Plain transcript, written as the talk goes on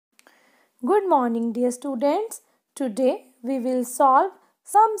Good morning, dear students. Today we will solve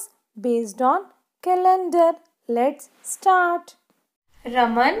sums based on calendar. Let's start.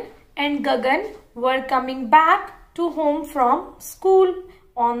 Raman and Gagan were coming back to home from school.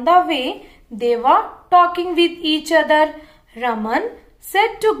 On the way, they were talking with each other. Raman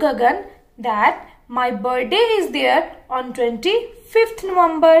said to Gagan that my birthday is there on 25th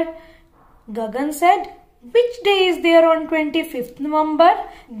November. Gagan said, which day is there on 25th November?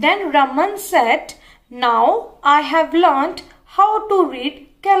 Then Raman said, now I have learnt how to read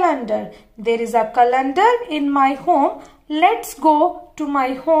calendar. There is a calendar in my home. Let's go to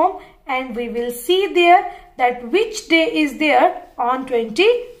my home and we will see there that which day is there on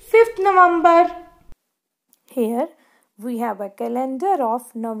 25th November. Here we have a calendar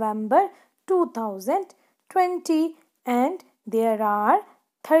of November 2020 and there are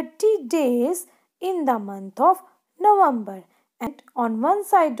 30 days in the month of November, and on one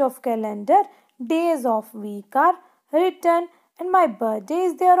side of calendar days of week are written, and my birthday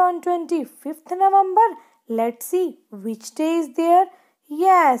is there on 25th November. Let's see which day is there.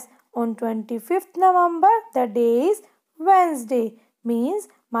 Yes, on 25th November the day is Wednesday, means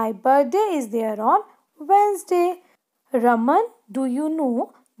my birthday is there on Wednesday. Raman, do you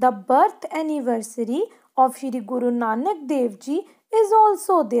know the birth anniversary of Shri Guru Nanak Dev Ji is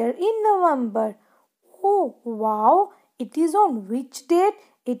also there in November? Oh, wow! It is on which date?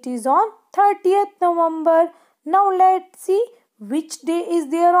 It is on 30th November. Now let's see which day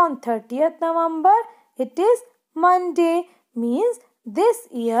is there on 30th November. It is Monday. Means this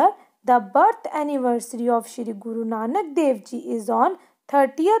year the birth anniversary of Shri Guru Nanak Dev Ji is on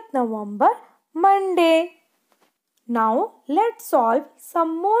 30th November, Monday. Now let's solve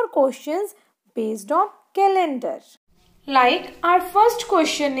some more questions based on calendar. Like our first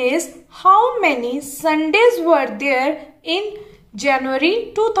question is, how many Sundays were there in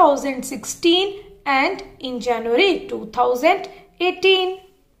January 2016 and in January 2018?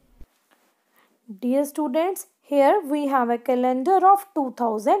 Dear students, here we have a calendar of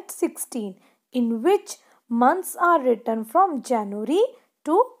 2016 in which months are written from January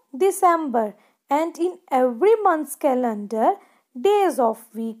to December, and in every month's calendar days of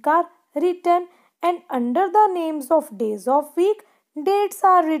week are written, and under the names of days of week, dates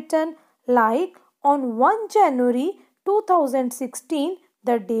are written. Like on 1 January 2016,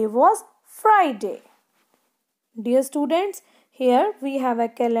 the day was Friday. Dear students, here we have a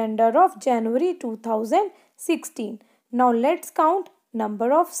calendar of January 2016. Now let's count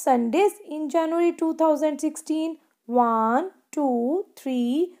number of Sundays in January 2016. 1, 2,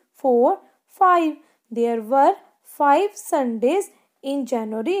 3, 4, 5. There were 5 Sundays in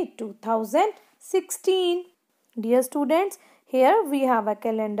January 2016. Dear students, here we have a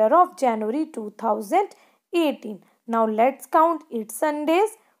calendar of January 2018. Now let's count its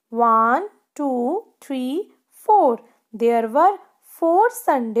Sundays. 1, 2, 3, 4. There were 4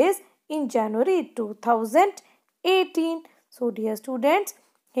 Sundays in January 2018. So dear students,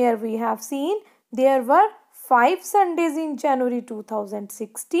 here we have seen there were 5 Sundays in January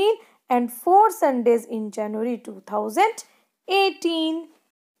 2016 and 4 Sundays in January 2018.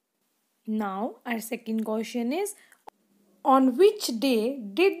 Now our second question is, on which day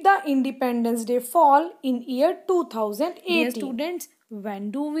did the Independence Day fall in year 2018? Dear students,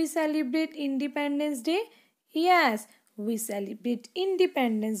 when do we celebrate Independence Day? Yes, we celebrate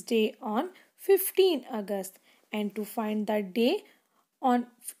Independence Day on 15 August. And to find the day on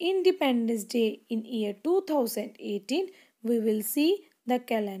Independence Day in year 2018, we will see the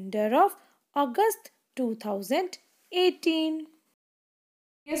calendar of August 2018.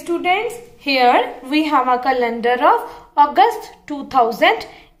 Dear students, here we have a calendar of August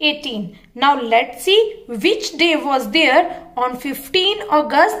 2018. Now let's see which day was there on 15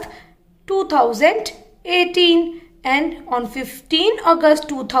 August 2018. And on 15 August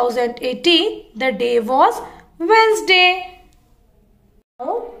 2018, the day was Wednesday.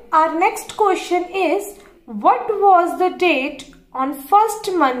 Now our next question is, what was the date on first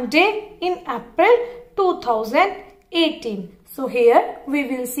Monday in April 2018? So here we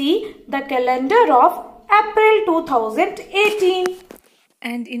will see the calendar of April 2018.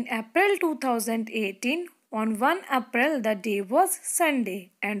 And in April 2018, on 1 April the day was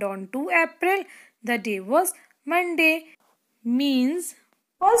Sunday, and on 2 April the day was Monday. Means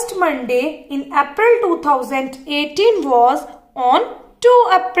first Monday in April 2018 was on 2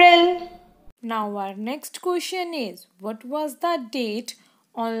 April. Now our next question is, what was the date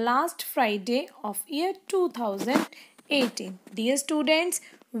on last Friday of year 2018? Dear students,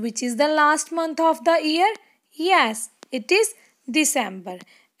 which is the last month of the year? Yes, it is December.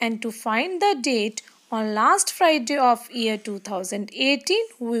 And to find the date on last Friday of year 2018,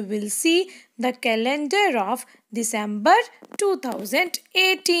 we will see the calendar of December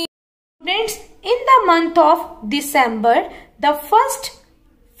 2018. Students, in the month of December, the first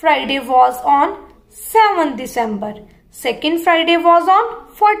Friday was on 7th December. Second Friday was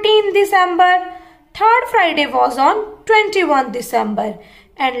on 14th December. Third Friday was on 21st December.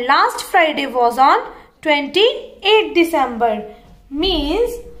 And last Friday was on 28th December.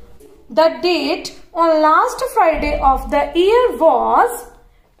 Means the date on last Friday of the year was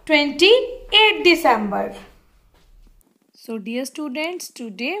 28th December. So dear students,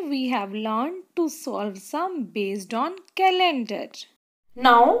 today we have learned to solve sum based on calendar.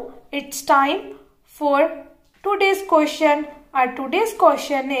 Now it's time for today's question. Our today's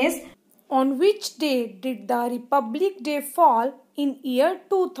question is, on which day did the Republic Day fall in year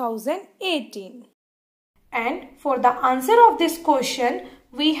 2018? And for the answer of this question,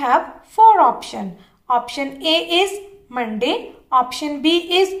 we have 4 options. Option A is Monday, option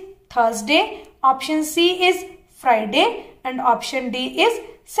B is Thursday, option C is Friday, and option D is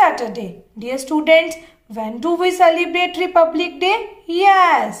Saturday. Dear students, when do we celebrate Republic Day?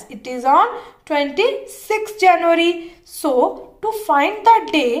 Yes, it is on 26th January. So, to find the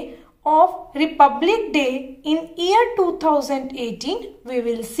day of Republic Day in year 2018, we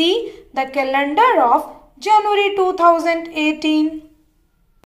will see the calendar of January 2018.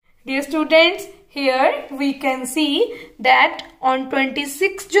 Dear students, here we can see that on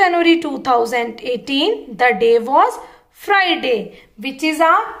 26th January 2018, the day was Friday, which is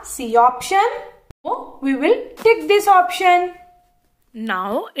our C option. So, we will tick this option.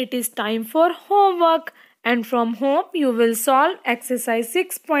 Now it is time for homework, and from home you will solve exercise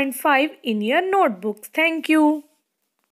 6.5 in your notebooks. Thank you.